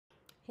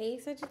Hey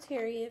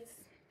Sagittarius,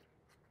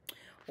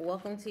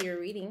 welcome to your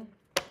reading.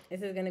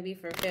 This is going to be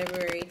for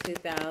February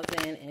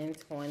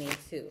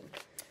 2022.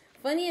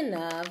 Funny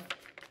enough,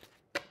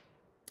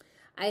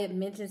 I had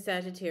mentioned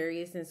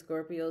Sagittarius and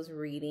Scorpio's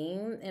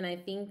reading, and I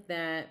think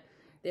that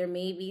there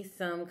may be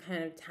some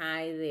kind of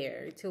tie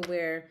there to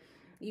where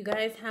you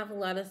guys have a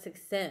lot of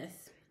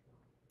success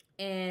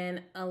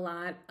and a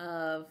lot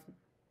of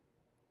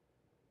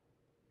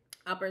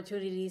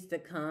opportunities to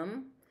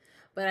come.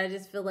 But I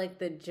just feel like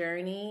the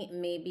journey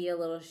may be a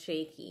little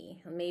shaky,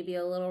 maybe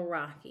a little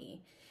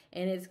rocky.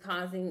 And it's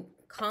calling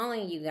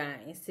you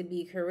guys to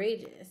be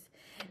courageous.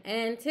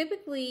 And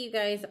typically you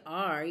guys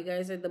are. You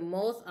guys are the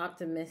most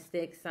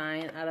optimistic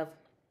sign out of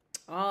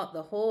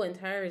the whole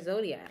entire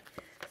zodiac.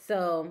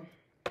 So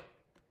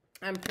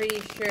I'm pretty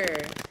sure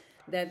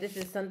that this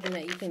is something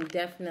that you can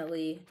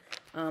definitely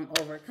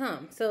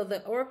overcome. So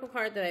the oracle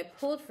card that I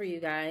pulled for you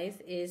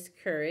guys is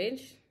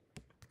Courage.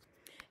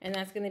 And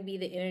that's going to be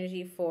the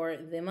energy for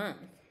the month.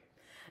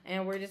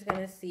 And we're just going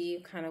to see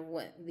kind of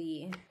what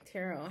the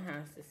tarot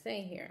has to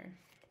say here.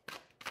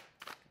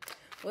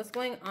 What's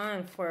going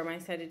on for my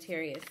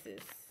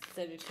Sagittariuses?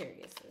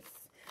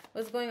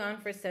 What's going on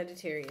for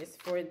Sagittarius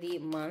for the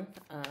month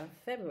of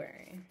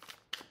February?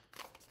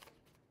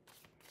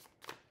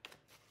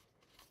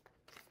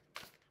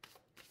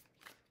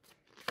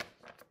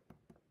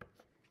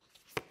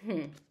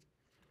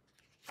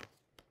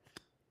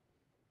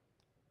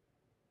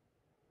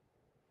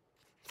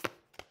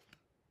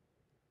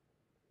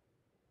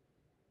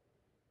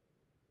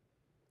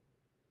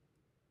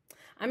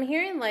 I'm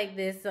hearing like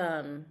this,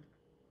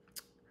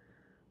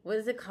 what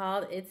is it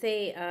called? It's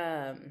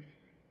a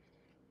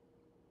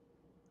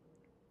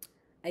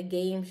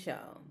game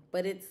show,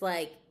 but it's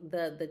like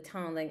the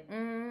tone like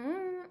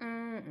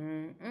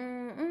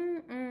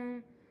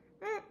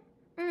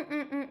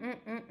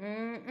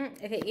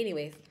Okay,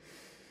 anyways.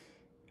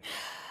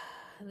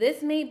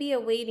 This may be a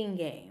waiting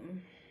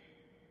game.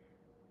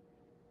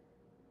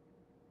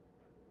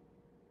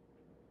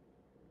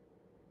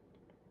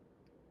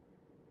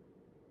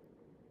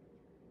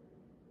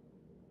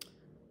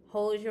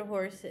 Hold your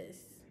horses.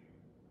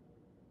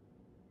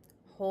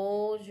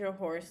 Hold your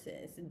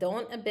horses.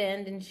 Don't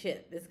abandon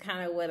ship is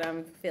kind of what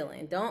I'm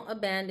feeling. Don't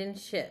abandon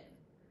ship.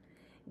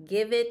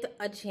 Give it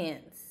a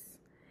chance.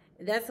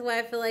 That's why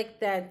I feel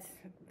like that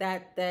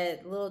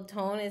little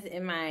tone is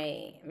in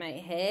my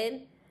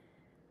head.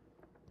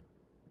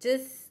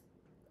 Just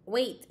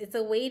wait. It's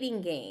a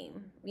waiting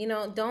game. You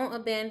know, don't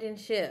abandon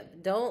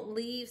ship. Don't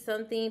leave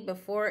something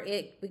before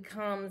it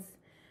becomes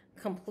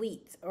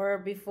complete or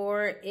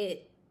before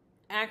it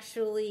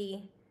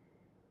actually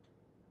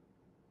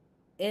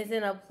is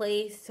in a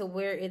place to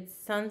where it's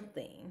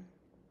something.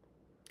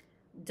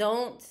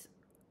 A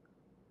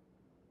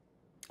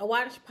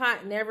watch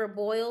pot never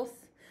boils.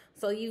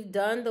 So you've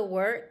done the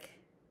work.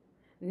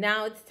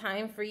 Now it's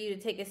time for you to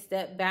take a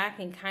step back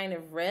and kind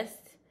of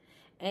rest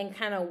and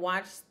kind of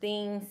watch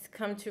things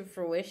come to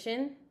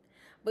fruition.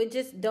 But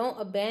just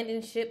don't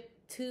abandon ship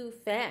too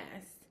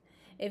fast.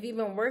 If you've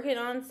been working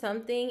on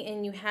something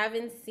and you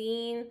haven't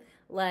seen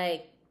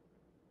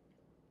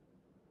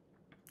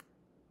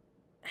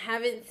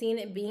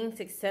it being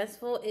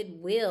successful, it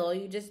will.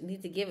 You just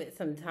need to give it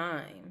some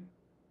time.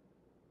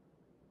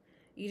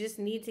 You just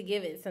need to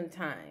give it some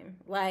time.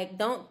 Like,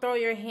 don't throw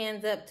your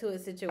hands up to a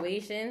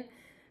situation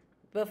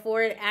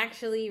before it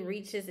actually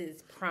reaches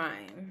its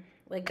prime.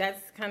 Like,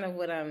 that's kind of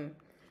what I'm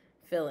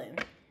feeling.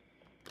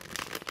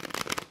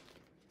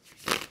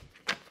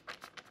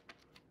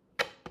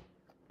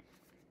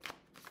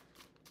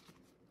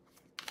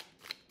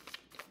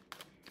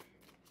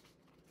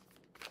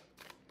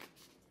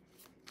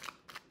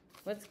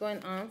 What's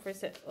going on for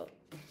Sagittarius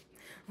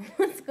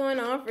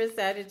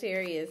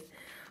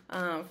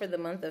for the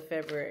month of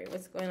February?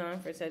 What's going on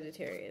for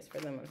Sagittarius for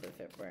the month of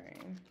February?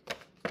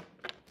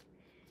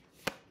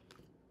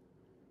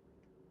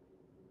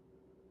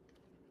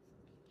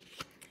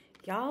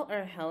 Y'all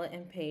are hella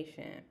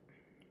impatient.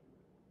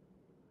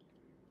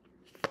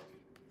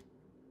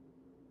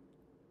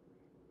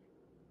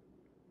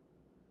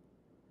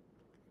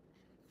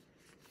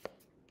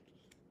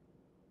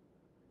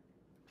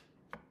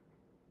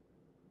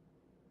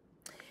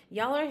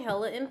 Y'all are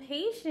hella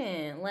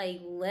impatient. Like,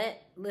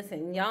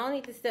 listen, y'all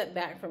need to step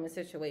back from a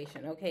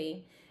situation,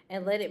 okay?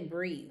 And let it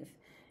breathe.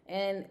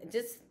 And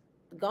just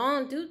go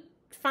on,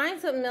 find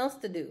something else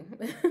to do.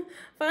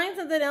 Find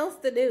something else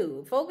to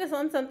do. Focus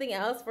on something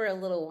else for a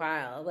little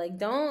while. Like,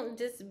 don't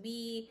just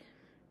be,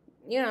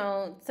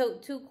 so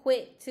too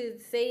quick to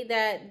say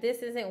that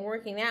this isn't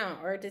working out,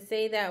 or to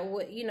say that,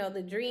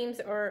 the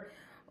dreams or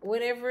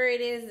whatever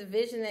it is, the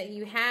vision that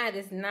you had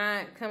is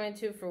not coming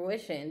to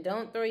fruition.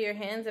 Don't throw your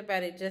hands up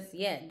at it just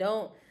yet.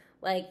 Don't,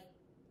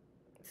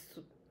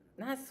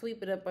 not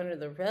sweep it up under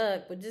the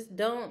rug, but just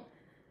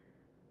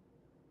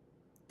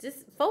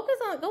focus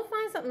on, go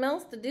find something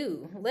else to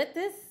do. Let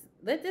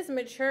this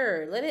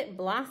mature. Let it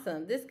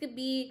blossom. This could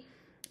be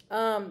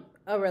a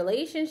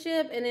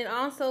relationship, and it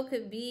also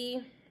could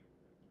be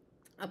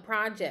a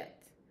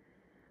project.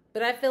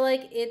 But I feel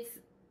like it's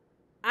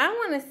I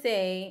want to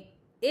say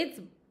it's,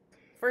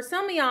 for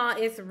some of y'all,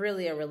 it's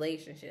really a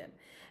relationship.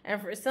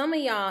 And for some of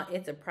y'all,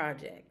 it's a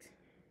project.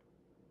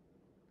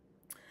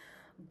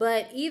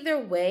 But either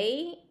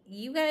way,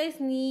 you guys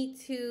need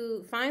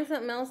to find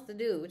something else to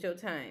do with your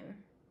time.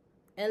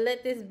 And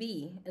let this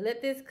be. And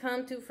let this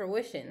come to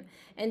fruition.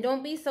 And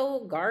don't be so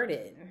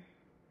guarded.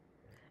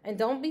 And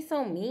don't be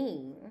so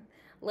mean.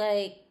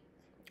 Like,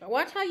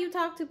 watch how you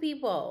talk to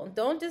people.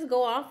 Don't just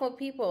go off on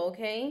people,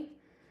 okay?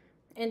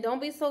 And don't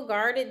be so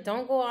guarded.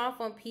 Don't go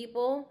off on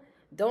people.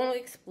 Don't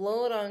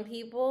explode on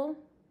people.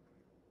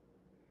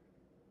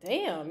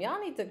 Damn,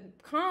 y'all need to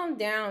calm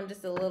down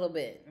just a little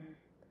bit.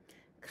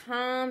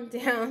 Calm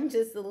down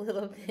just a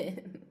little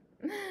bit.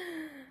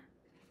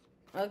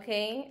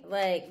 Okay?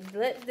 Like,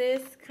 let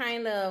this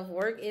kind of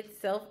work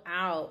itself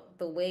out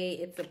the way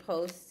it's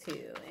supposed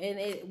to. And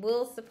it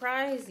will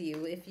surprise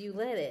you if you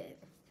let it.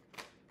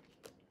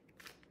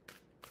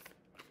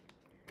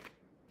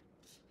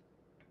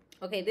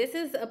 Okay, this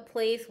is a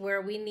place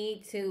where we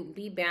need to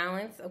be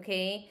balanced,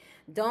 okay?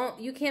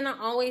 You cannot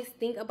always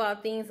think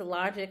about things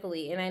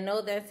logically. And I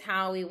know that's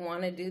how we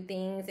want to do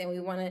things. And we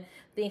want to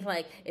think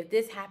like, if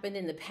this happened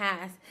in the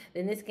past,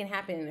 then this can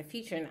happen in the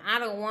future. And I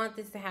don't want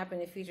this to happen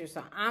in the future.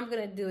 So I'm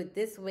going to do it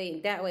this way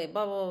and that way,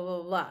 blah, blah, blah,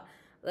 blah, blah.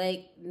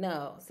 Like,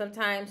 no.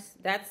 Sometimes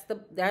that's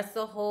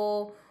the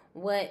whole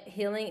what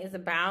healing is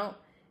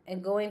about.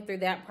 And going through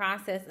that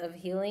process of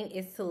healing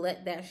is to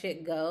let that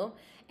shit go.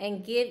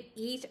 And give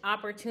each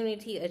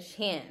opportunity a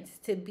chance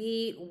to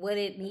be what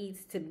it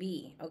needs to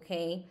be,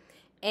 okay?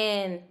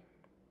 And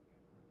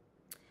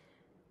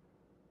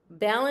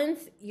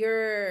balance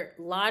your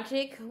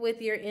logic with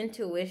your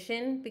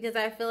intuition, because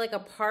I feel like a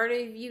part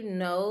of you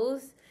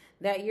knows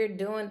that you're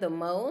doing the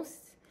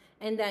most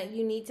and that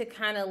you need to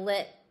kind of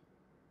let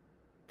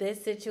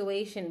this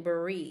situation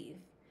breathe.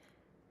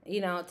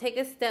 You know, take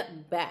a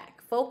step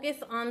back. Focus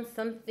on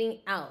something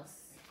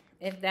else,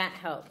 if that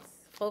helps.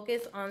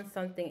 Focus on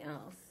something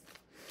else.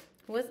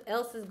 What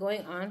else is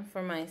going on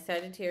for my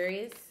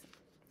Sagittarius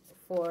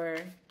for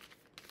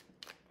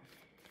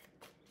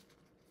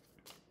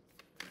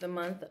the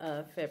month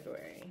of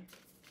February?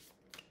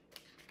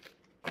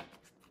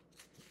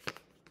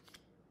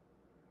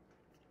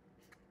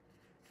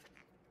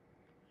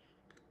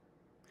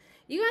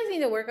 You guys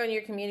need to work on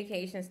your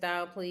communication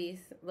style, please.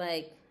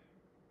 Like,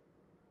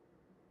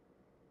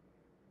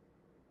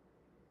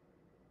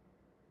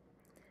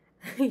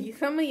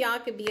 some of y'all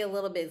could be a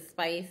little bit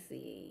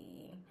spicy.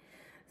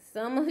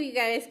 Some of you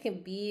guys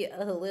can be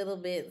a little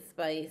bit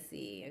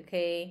spicy,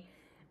 okay?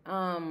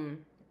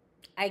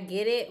 I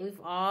get it. We've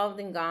all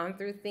been gone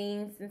through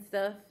things and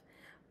stuff.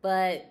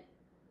 But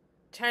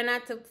try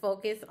not to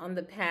focus on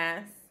the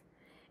past.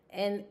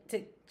 And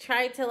to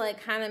try to,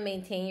 like, kind of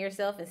maintain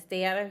yourself and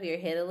stay out of your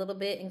head a little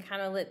bit. And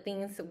kind of let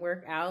things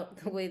work out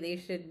the way they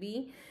should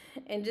be.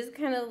 And just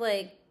kind of,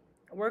 like,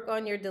 work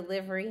on your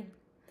delivery.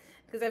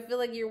 Because I feel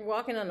like you're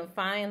walking on a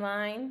fine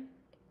line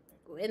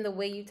in the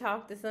way you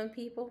talk to some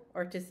people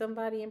or to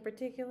somebody in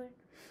particular.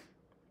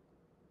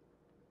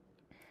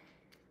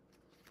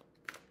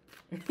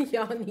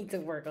 Y'all need to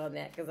work on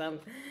that, because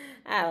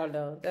I don't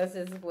know. That's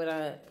just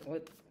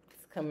what's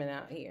coming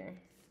out here.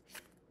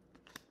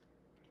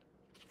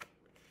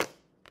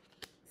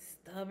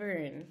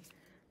 Stubborn.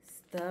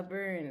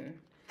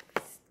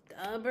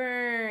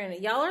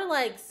 Y'all are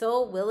like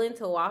so willing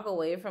to walk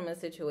away from a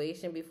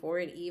situation before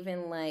it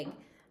even like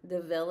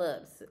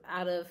develops,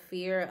 out of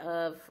fear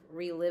of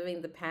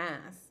reliving the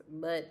past.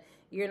 But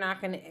you're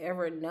not going to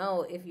ever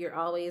know if you're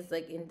always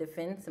like in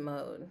defense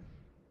mode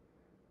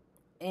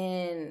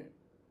and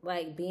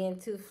like being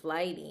too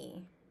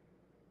flighty.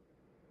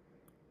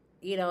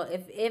 You know,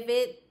 if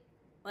it,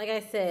 like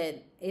I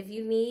said, if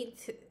you need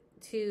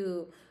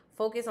to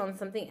focus on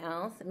something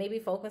else, maybe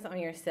focus on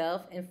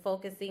yourself and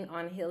focusing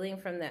on healing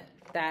from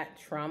that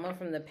trauma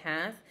from the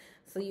past,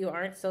 so you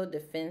aren't so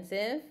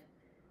defensive.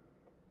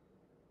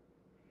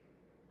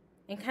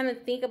 And kind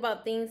of think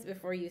about things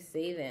before you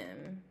say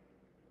them.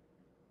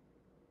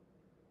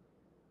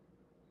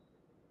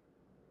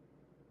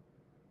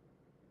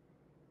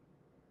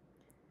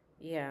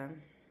 Yeah.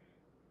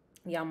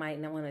 Y'all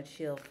might not want to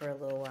chill for a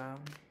little while.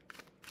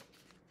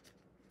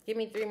 Give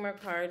me 3 more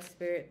cards,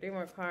 Spirit. 3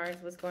 more cards.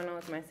 What's going on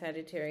with my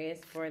Sagittarius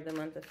for the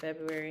month of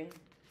February?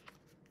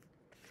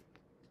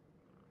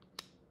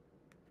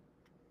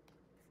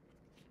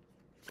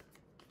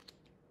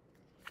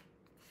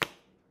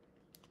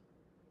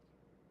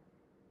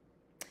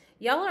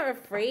 Y'all are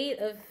afraid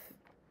of...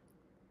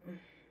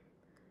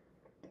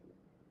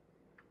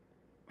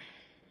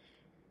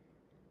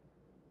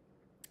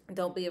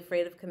 Don't be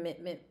afraid of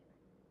commitment.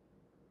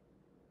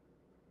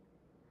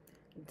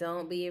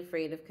 Don't be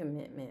afraid of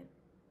commitment.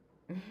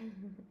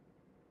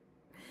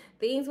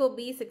 Things will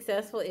be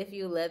successful if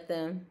you let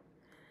them.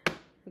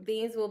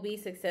 Things will be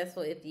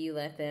successful if you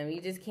let them.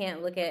 You just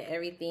can't look at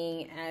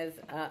everything as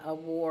a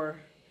war.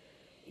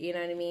 You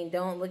know what I mean?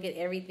 Don't look at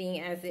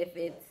everything as if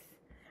it's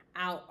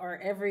out or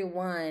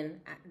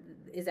everyone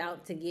is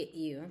out to get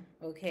you,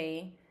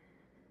 okay?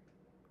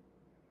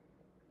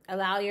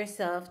 Allow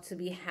yourself to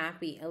be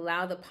happy.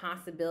 Allow the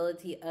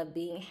possibility of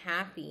being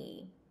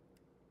happy.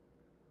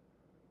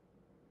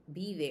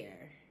 Be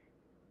there.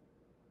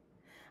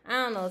 I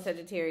don't know,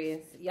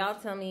 Sagittarius. Y'all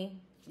tell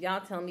me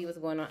what's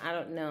going on. I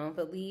don't know.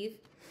 But leave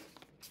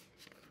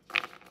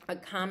a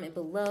comment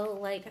below,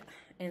 like,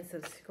 and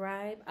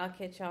subscribe. I'll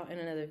catch y'all in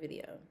another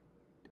video.